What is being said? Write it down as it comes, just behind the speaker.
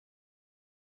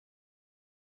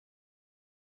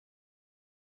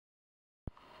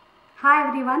Hi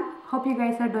everyone, hope you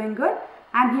guys are doing good.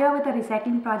 I'm here with a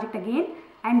recycling project again,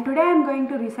 and today I'm going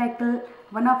to recycle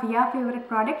one of your favorite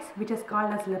products, which is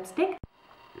called as lipstick.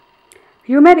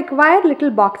 You may require little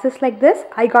boxes like this.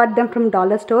 I got them from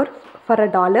dollar store for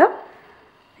 $1.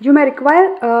 You may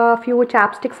require a few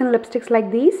chapsticks and lipsticks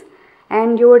like these,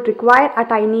 and you would require a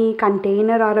tiny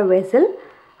container or a vessel.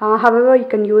 However, you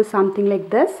can use something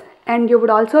like this, and you would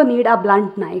also need a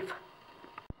blunt knife.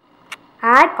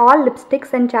 Add all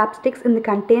lipsticks and chapsticks in the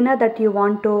container that you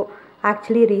want to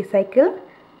actually recycle,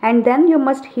 and then you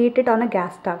must heat it on a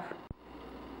gas stove.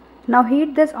 Now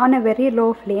heat this on a very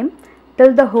low flame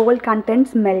till the whole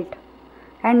contents melt.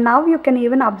 And now you can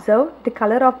even observe the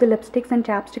color of the lipsticks and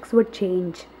chapsticks would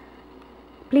change.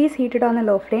 Please heat it on a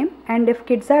low flame, and if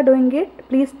kids are doing it,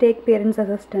 please take parents'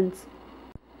 assistance.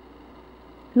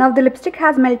 Now the lipstick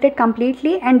has melted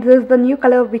completely, and this is the new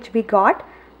color which we got.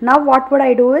 Now what would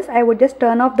I do is I would just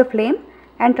turn off the flame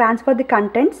and transfer the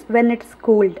contents when it's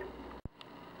cooled.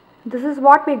 This is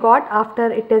what we got after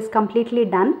it is completely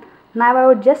done. Now I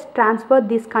would just transfer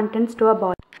these contents to a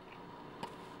bowl.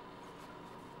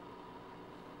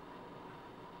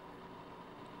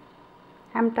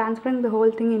 I am transferring the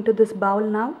whole thing into this bowl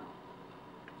now.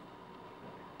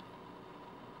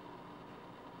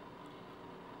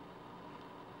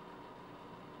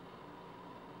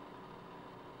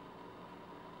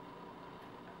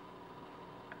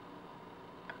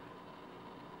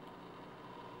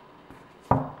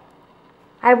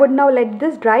 I would now let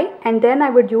this dry, and then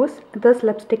I would use this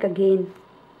lipstick again.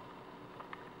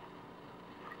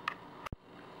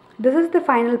 This is the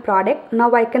final product.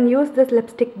 Now I can use this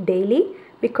lipstick daily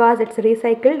because it's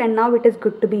recycled and now it is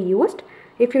good to be used.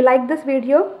 If you like this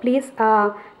video, please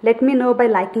let me know by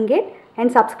liking it,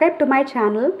 and subscribe to my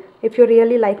channel if you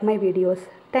really like my videos.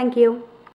 Thank you.